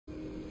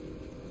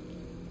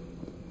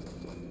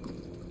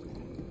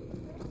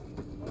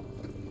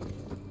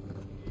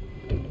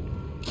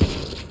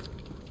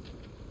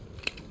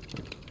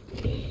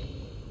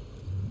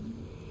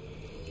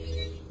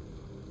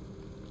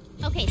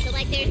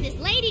There's this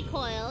lady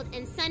coiled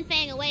in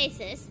Sunfang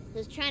Oasis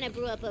who's trying to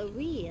brew up a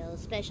real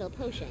special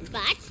potion,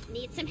 but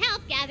needs some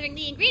help gathering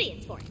the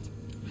ingredients for it.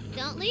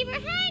 Don't leave her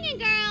hanging,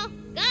 girl.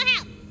 Go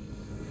help.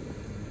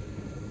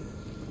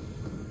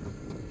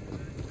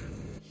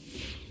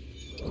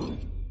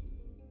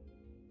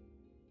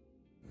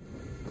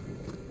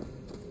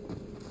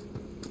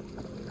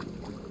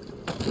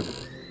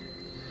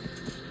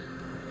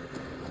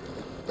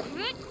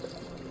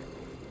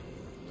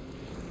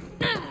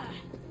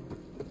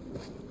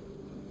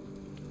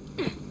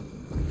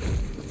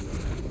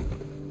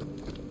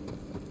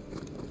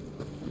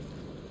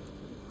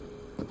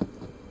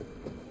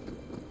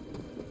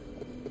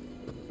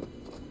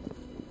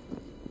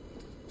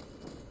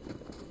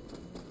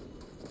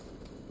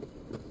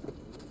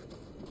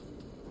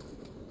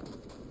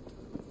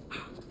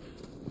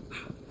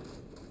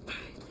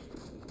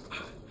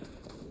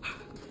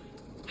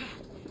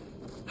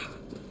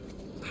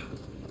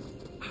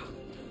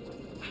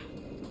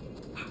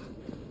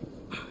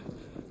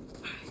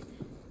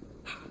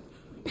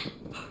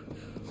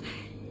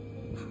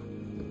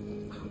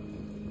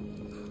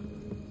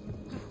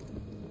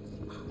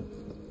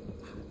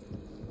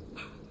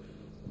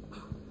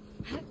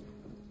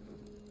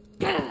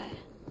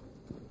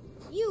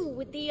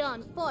 With the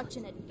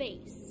unfortunate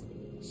face,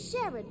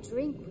 share a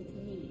drink with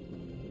me.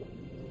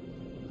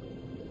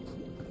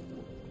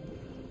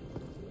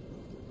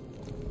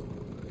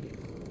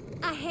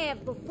 I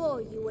have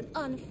before you an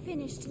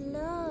unfinished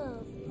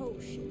love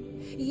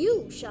potion.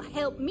 You shall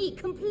help me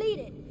complete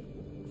it.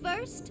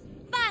 First,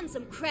 find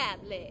some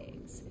crab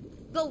legs.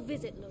 Go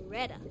visit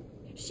Loretta.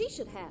 She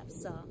should have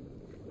some.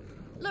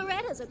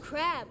 Loretta's a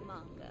crab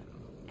monger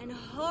and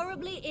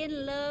horribly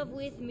in love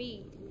with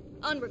me.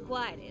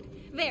 Unrequited.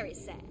 Very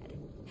sad.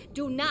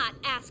 Do not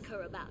ask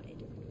her about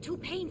it. Too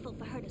painful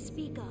for her to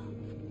speak of.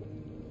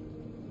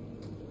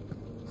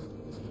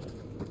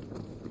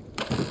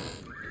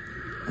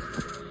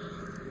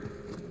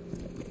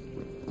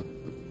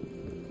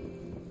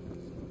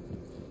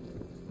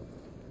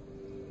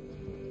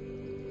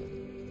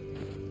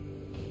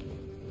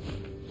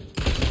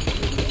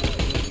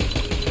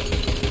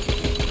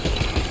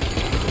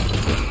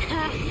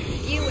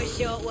 You were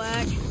short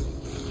work.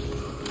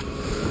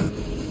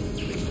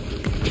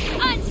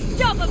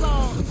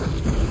 Unstoppable!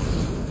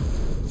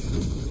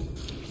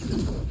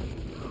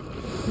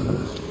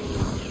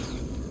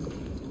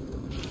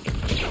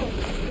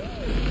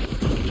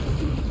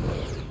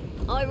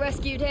 I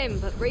rescued him,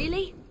 but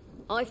really,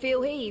 I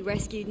feel he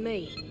rescued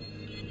me.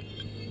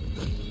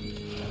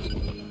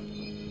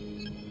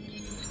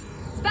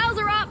 Spells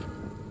are up!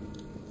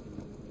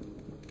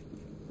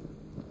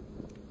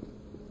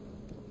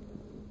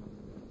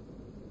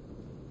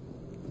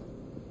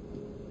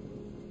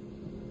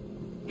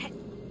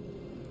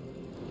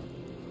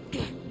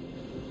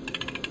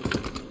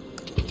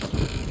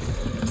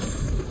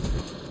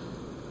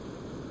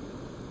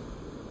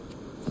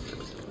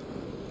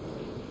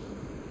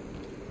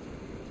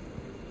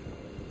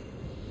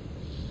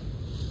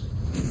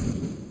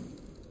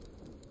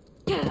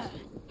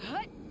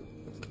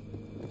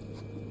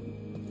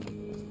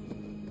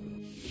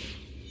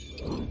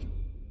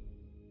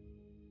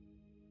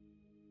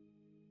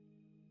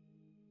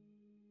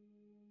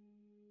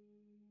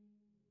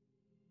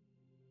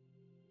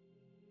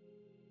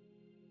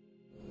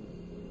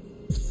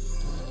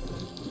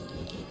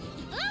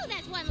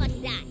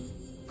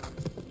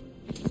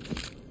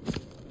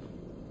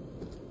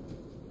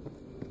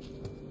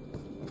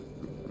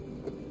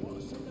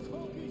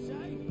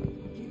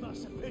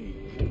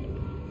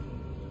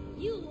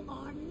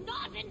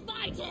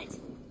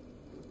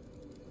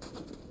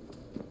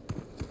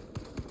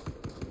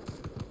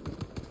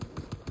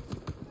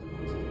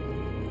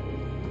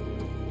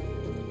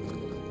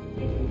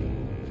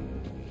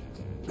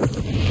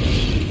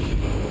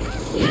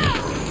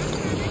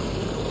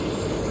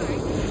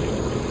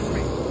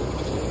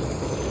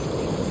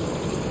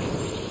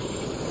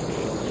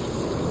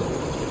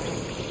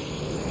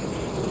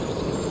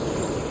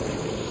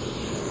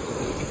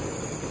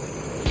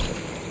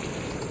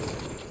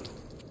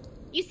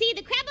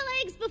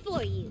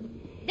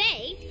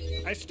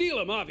 I steal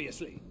them,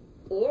 obviously.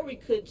 Or we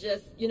could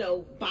just,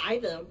 buy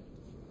them.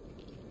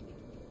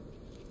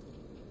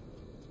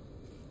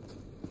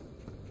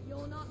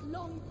 You're not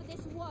long for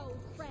this world,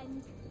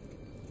 friend.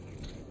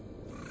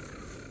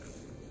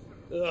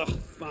 Ugh,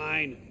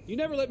 fine. You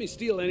never let me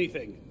steal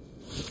anything.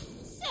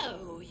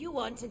 So, you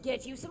want to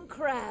get you some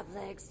crab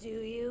legs, do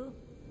you?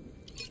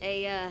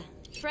 A,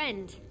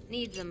 friend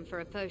needs them for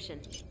a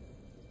potion.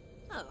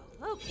 Oh,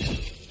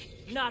 okay.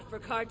 Not for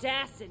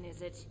Cardassin,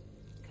 is it?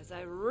 Because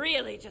I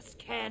really just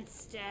can't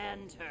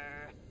stand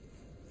her.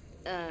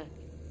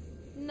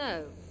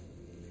 No.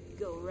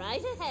 Go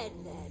right ahead,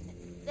 then.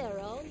 They're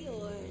all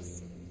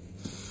yours.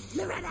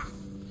 Loretta,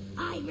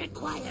 I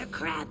require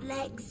crab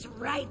legs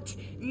right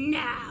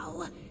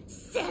now.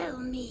 Sell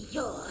me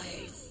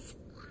yours.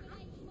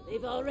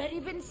 They've already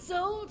been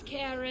sold,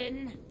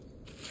 Karen.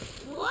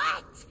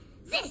 What?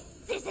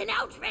 This is an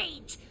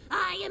outrage.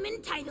 I am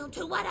entitled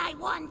to what I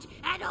want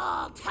at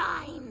all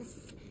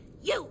times.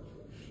 You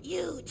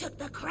You took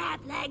the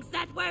crab legs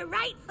that were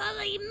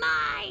rightfully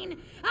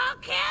mine! I'll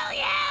kill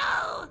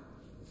you!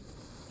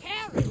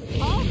 Harry,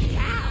 calm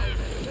down!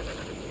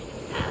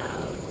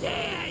 How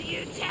dare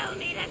you tell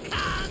me to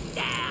calm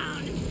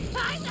down!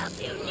 I will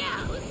do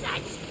no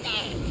such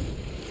thing!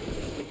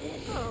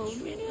 Oh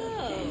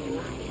no!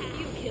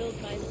 You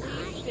killed my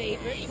least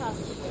favorite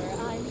customer.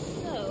 I'm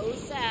so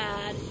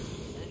sad.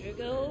 Better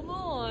go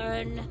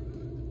mourn.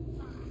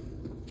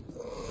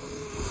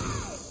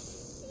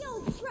 The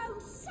old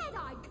drone said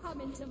I'd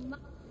come into my...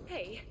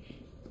 Hey,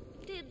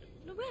 did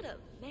Loretta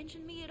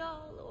mention me at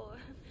all, or...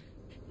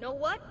 Know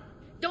what?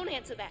 Don't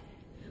answer that.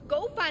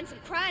 Go find some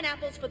crying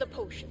apples for the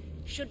potion.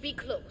 Should be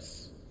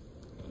close.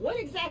 What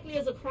exactly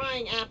is a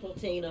crying apple,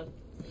 Tina?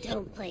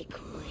 Don't play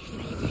coy,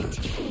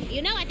 frenetic.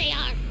 You know what they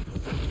are.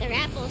 They're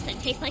apples that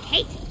taste like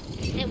hate.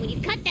 And when you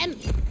cut them,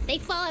 they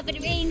fall up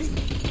in rings.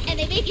 And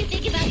they make you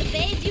think about the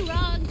babes you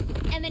wronged.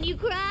 And then you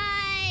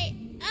cry.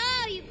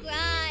 Oh, you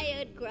cry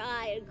and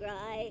cry and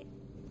cry.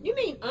 You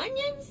mean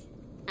onions?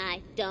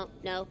 I don't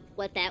know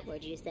what that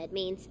word you said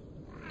means.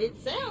 It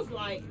sounds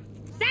like...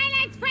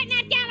 Silence,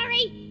 Frenetic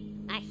Gallery!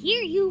 I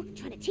hear you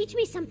trying to teach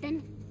me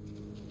something.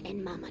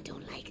 And Mama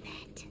don't like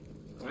that.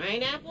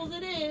 Crying apples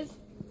it is.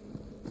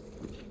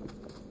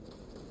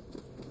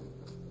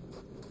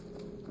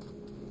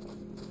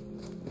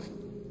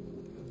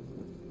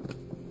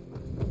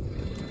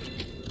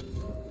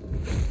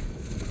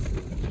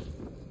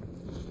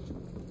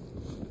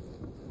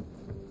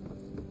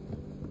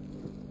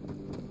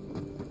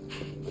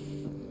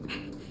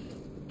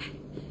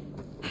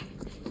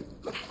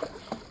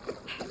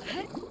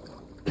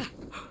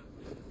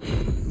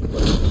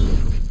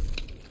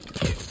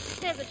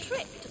 There's a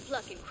trick to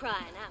plucking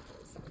crying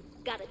apples.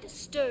 Gotta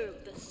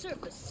disturb the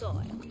surface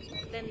soil.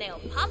 Then they'll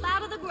pop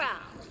out of the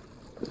ground.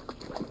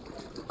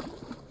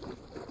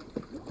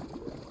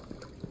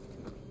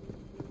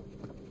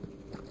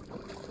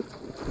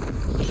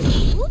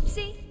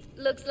 Whoopsie.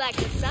 Looks like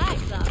the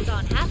Cyclops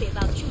aren't happy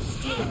about you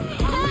stealing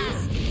the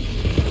apples.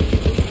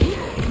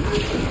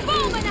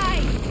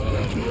 Fulminate!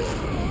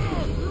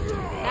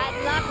 Bad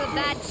luck or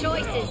bad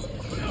choices.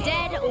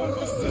 Dead or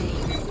the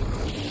same.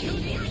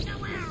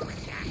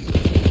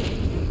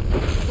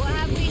 What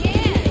have we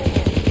here?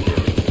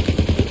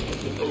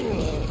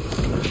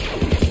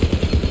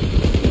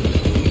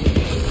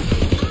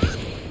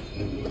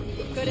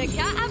 Could a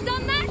cat have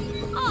done that?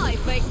 I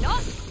think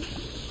not.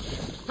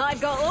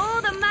 I've got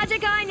all the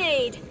magic I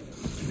need.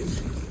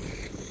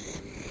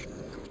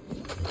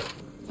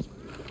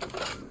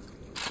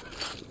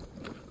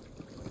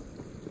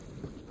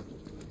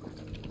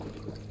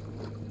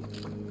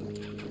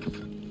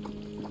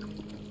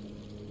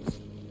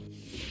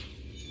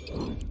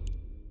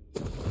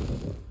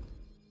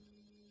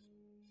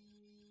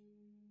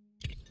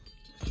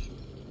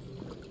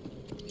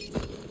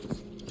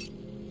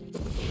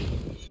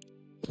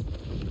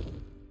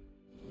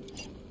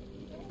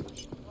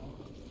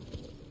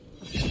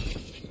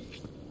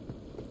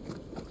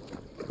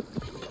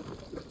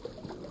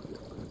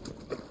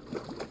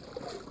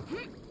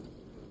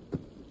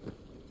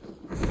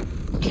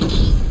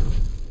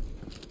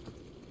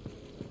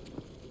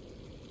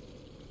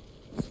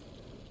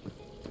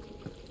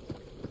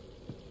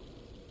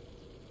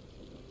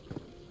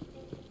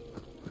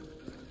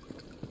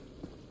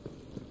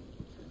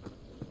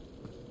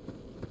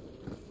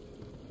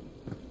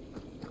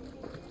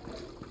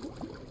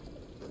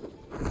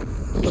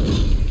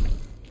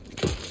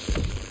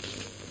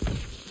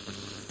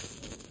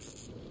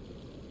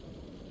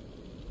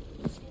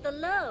 The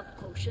love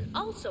potion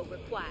also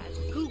requires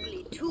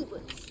googly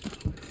tubers.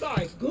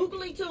 Sorry,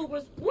 googly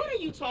tubers? What are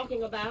you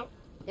talking about?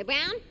 They're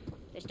brown.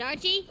 They're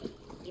starchy.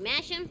 You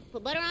mash them,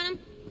 put butter on them,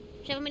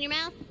 shove them in your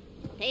mouth.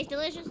 Taste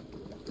delicious.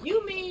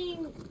 You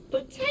mean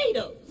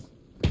potatoes?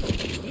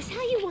 Is this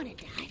how you want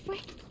to die,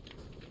 Fred?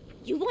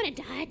 You want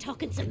to die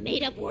talking some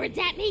made-up words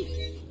at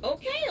me?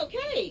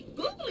 Okay.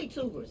 Googly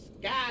tubers.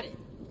 Got it.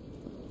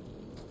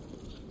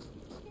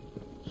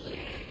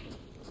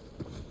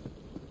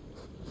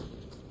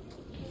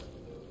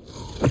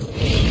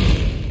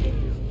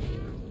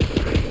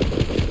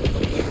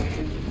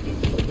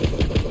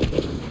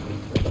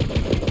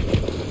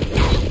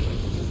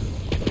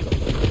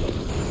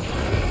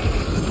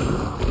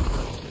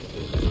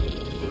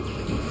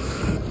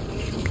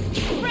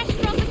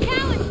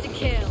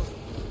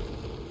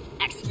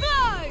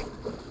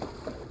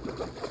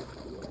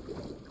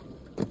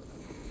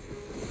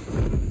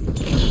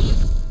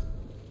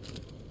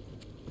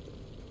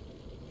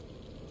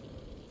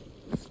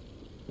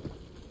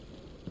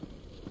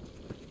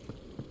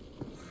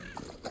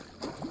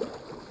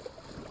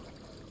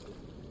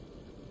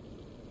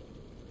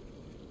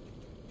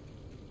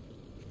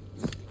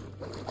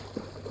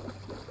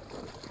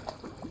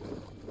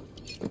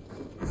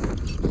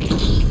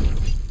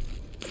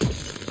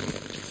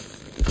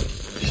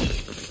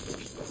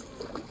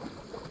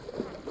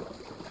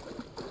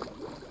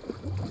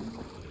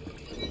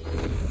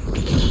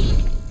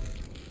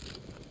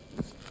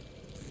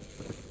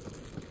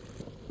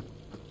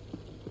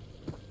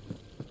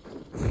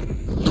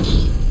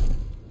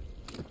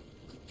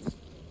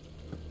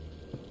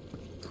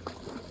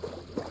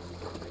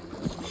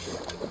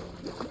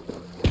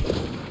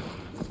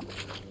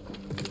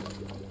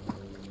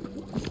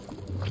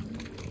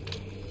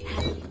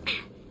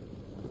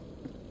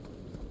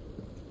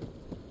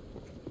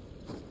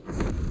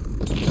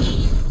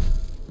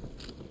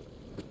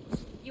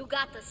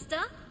 got the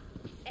stuff?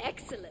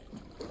 Excellent.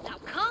 Now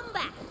come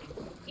back.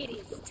 It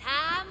is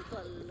time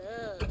for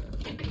love.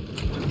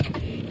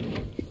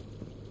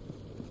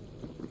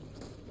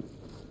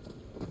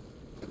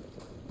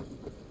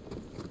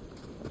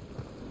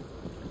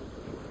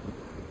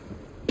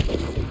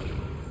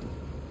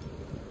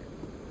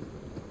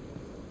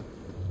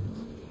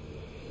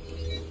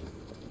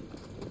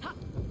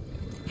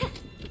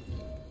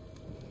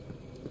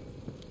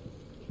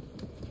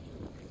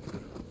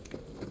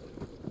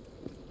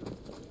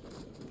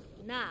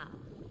 Now,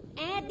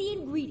 add the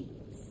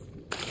ingredients.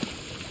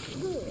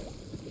 Good.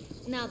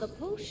 Now the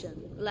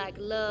potion, like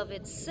love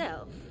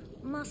itself,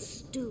 must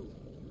stew.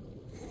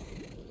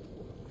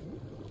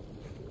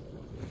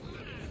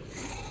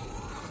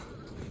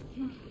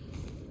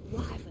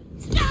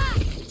 Wyverns. Ah!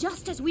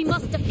 Just as we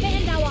must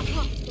defend our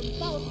hearts from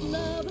false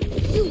love,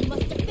 you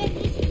must defend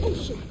this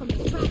potion from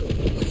the dragon.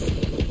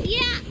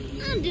 Yeah,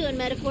 I'm doing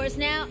metaphors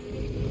now.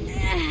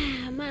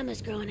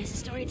 Mama's growing as a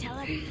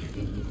storyteller.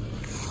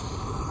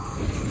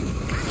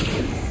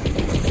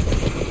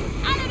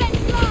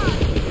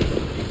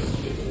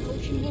 The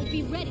potion won't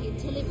be ready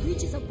until it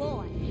reaches a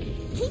boy.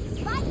 Keep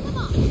fighting them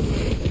off. The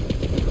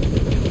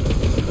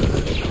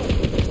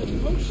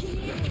potion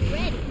is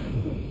ready.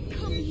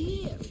 Come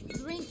here,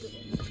 drink it.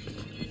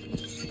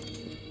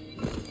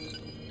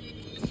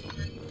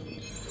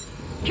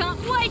 Can't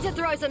wait to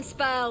throw some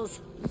spells.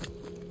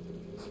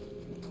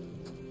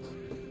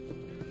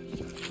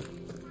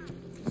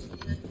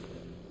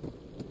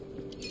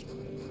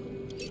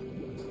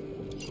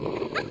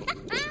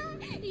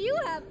 You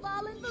have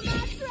fallen for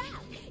my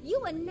trap.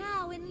 You are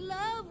now in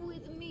love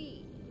with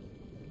me.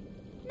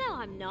 No,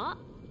 I'm not.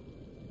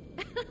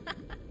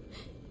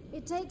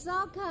 It takes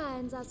all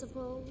kinds, I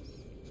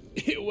suppose.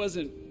 It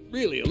wasn't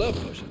really a love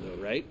potion, though,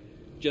 right?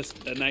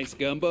 Just a nice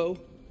gumbo?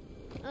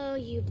 Oh,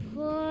 you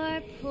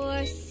poor,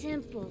 poor,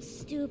 simple,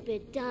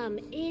 stupid, dumb,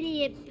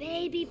 idiot,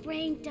 baby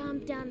brain,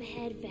 dumb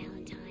head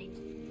Valentine.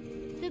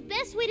 The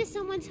best way to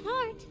someone's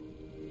heart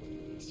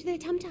is through their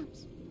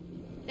tum-tums.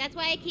 That's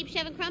why I keep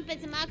shoving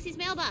crumpets in Moxie's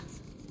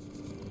mailbox.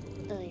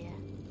 Oh, yeah.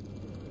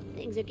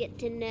 Things are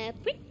getting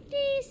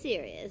pretty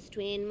serious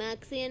between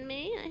Moxie and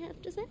me, I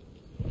have to say.